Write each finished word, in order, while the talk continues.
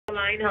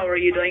line. How are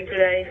you doing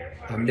today?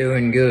 I'm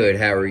doing good.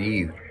 How are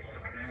you?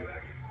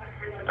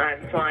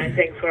 I'm fine.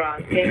 Thanks for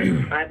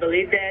asking. I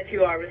believe that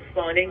you are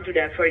responding to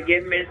that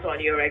forgiveness on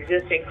your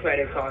existing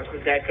credit cards.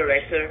 Is that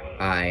correct, sir?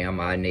 I am.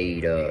 I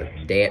need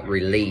debt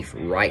relief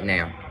right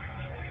now.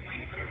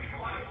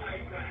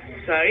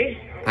 Sorry?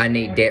 I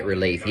need debt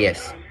relief,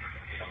 yes.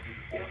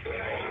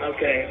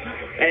 Okay.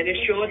 And it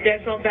shows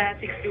that from past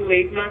 6 to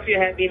 8 months you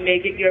have been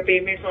making your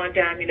payments on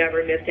time. You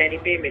never missed any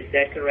payments. Is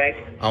that correct?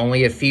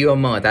 Only a few a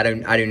month.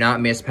 I do not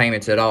miss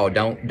payments at all.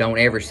 Don't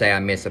ever say I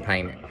miss a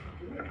payment.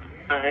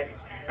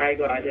 I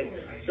got it.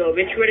 So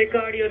which credit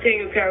card do you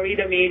think you carry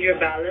the major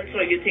balance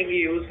or you think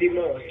you use the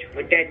most?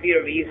 Would that be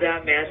a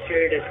Visa,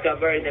 Master,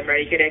 Discover, and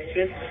American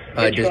Express?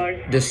 Which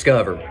card?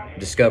 Discover.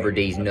 Discover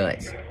these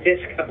nuts.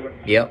 Discover.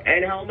 Yep.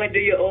 And how much do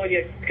you owe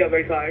your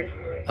Discover card?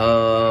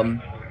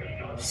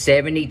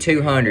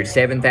 7,200,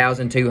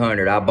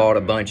 7,200. I bought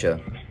a bunch of,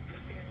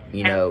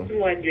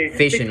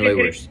 fishing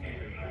lures.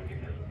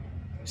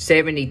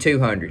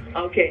 7,200.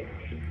 Okay.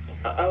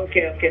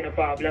 Okay, no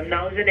problem.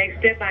 Now, the next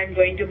step, I'm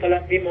going to pull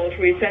up the most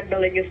recent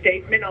billing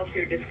statement of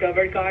your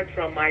Discover card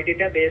from my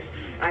database.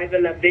 I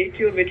will update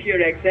you with your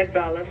exact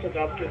balance as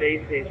of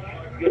today's date.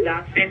 Your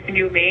last payment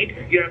you made,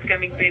 your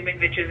upcoming payment,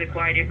 which is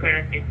required your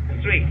current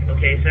interest rate.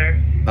 Okay, sir?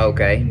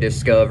 Okay,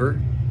 Discover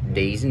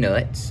these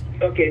nuts.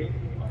 Okay.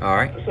 All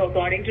right. So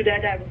according to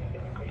that, I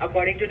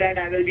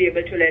will be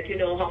able to let you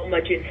know how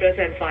much interest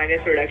and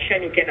finance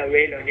reduction you can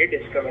avail on your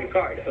Discover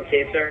card.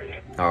 Okay, sir?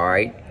 All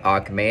right,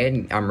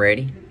 Ahmed, I'm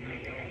ready.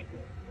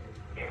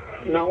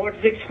 Now,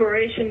 what's the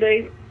expiration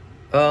date?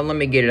 Let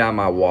me get it out of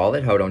my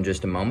wallet. Hold on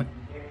just a moment.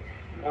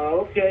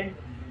 Okay.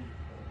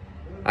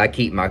 I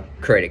keep my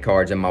credit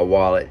cards in my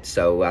wallet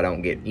so I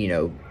don't get,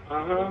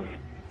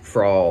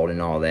 fraud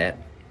and all that.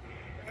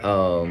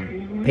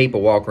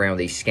 People walk around with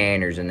these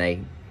scanners and they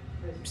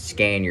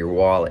scan your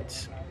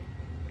wallets.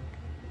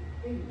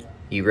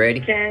 You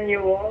ready? Scan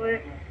your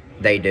wallet?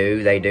 They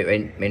do.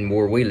 And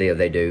where we live,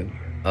 they do.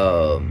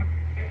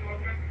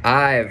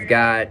 I've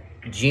got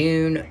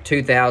June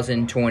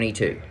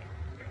 2022.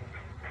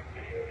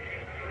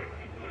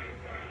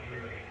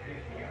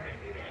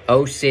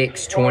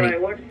 0620.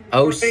 Right, what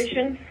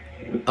information?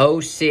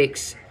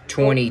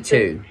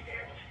 0622.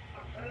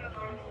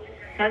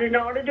 And in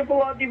order to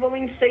pull out the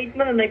billing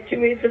statement and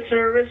activate the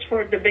service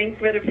for the bank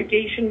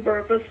verification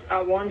purpose,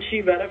 I want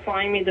you to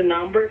verify me the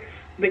number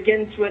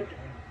begins with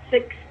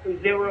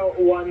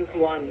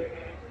 6011.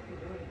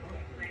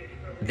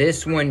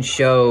 This one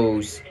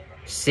shows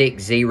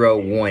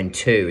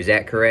 6012. Is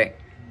that correct?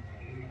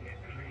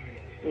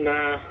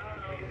 Nah,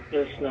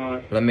 it's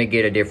not. Let me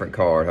get a different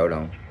card. Hold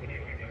on.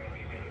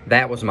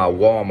 That was my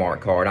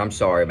Walmart card. I'm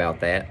sorry about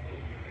that.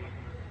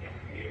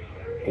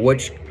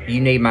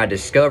 You need my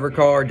Discover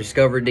card?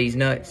 Discover these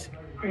nuts?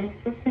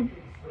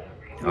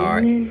 All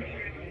right.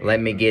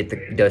 Let me get the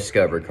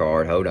Discover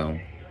card. Hold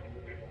on.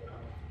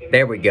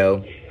 There we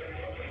go.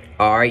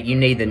 All right. You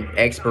need the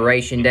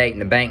expiration date and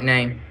the bank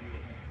name?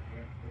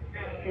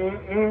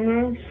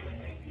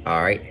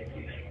 All right.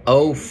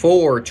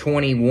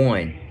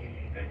 0421.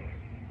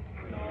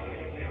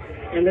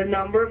 And the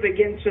number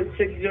begins with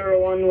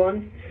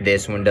 6011?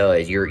 This one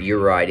does. You're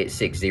right. It's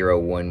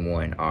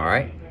 6011. All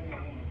right.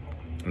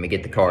 Let me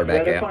get the card back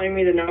out. Verify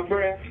me the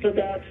number after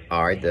that.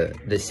 All right. The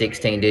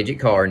 16-digit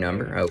card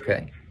number.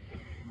 Okay.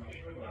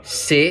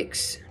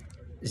 60.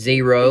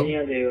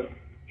 Yeah, dude.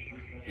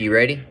 You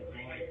ready?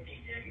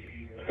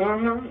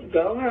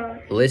 Go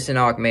ahead. Listen,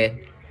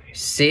 Ahmed.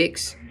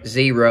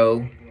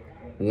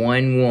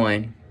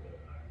 6011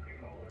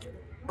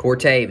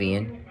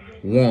 Cortavian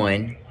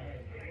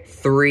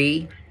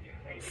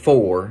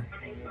 134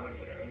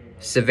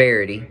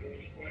 severity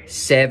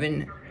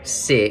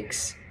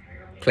 76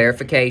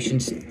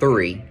 clarifications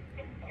 3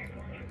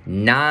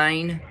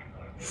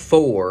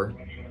 94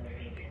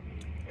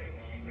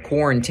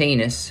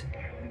 Quarantinus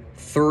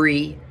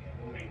 3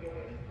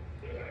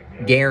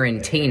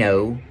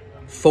 Garantino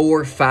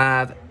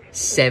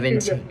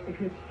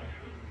 4517.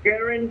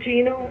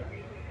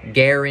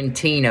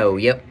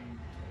 Garantino, yep.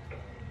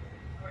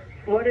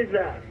 What is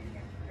that?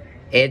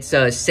 It's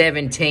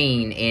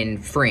 17 in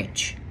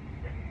French.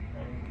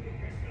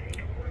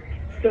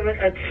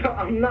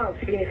 I'm not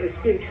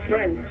speak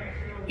French.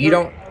 You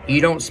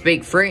don't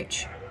speak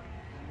French?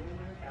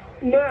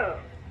 No.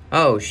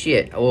 Oh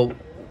shit. Well,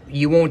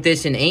 you want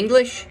this in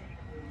English?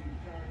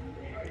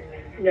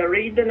 Now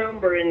read the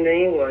number in the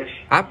English.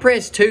 I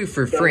pressed 2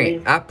 for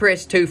French. I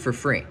pressed 2 for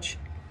French.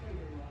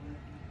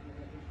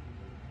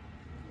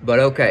 But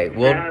okay,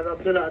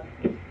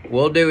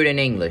 we'll do it in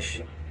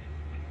English.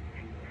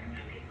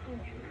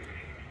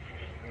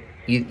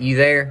 You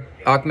there,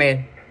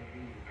 Ahmed?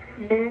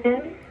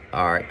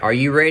 All right. Are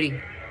you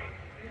ready?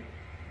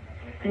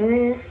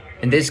 And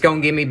this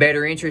gonna give me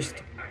better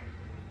interest?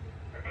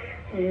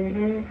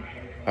 All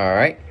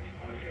right.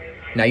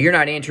 Now you're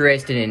not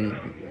interested in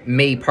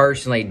me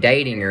personally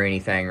dating or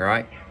anything,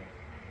 right?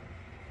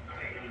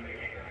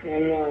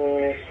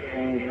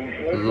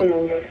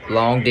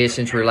 Long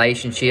distance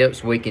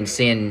relationships, we can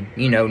send,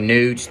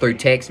 nudes through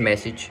text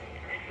message.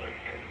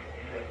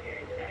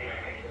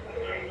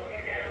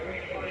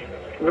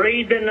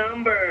 Read the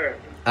number.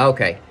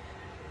 Okay.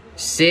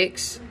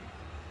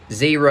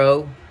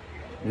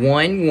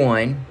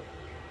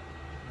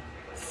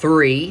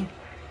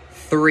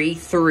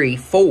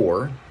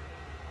 60113334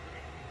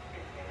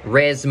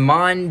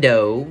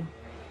 Resmondo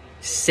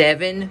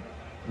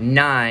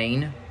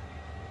 79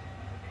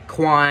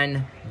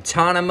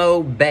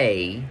 Guantanamo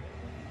Bay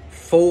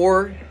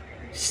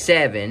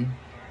 47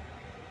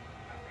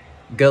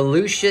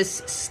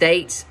 Galucious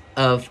States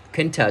of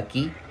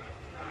Kentucky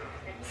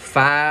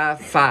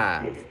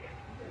 55.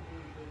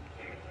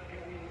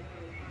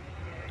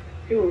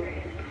 Dude,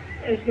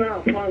 it's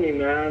not funny,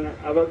 man.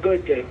 Have a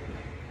good day.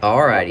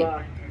 Alrighty.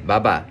 Bye-bye.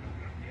 Bye-bye.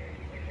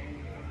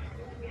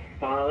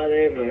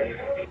 Holiday,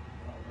 man.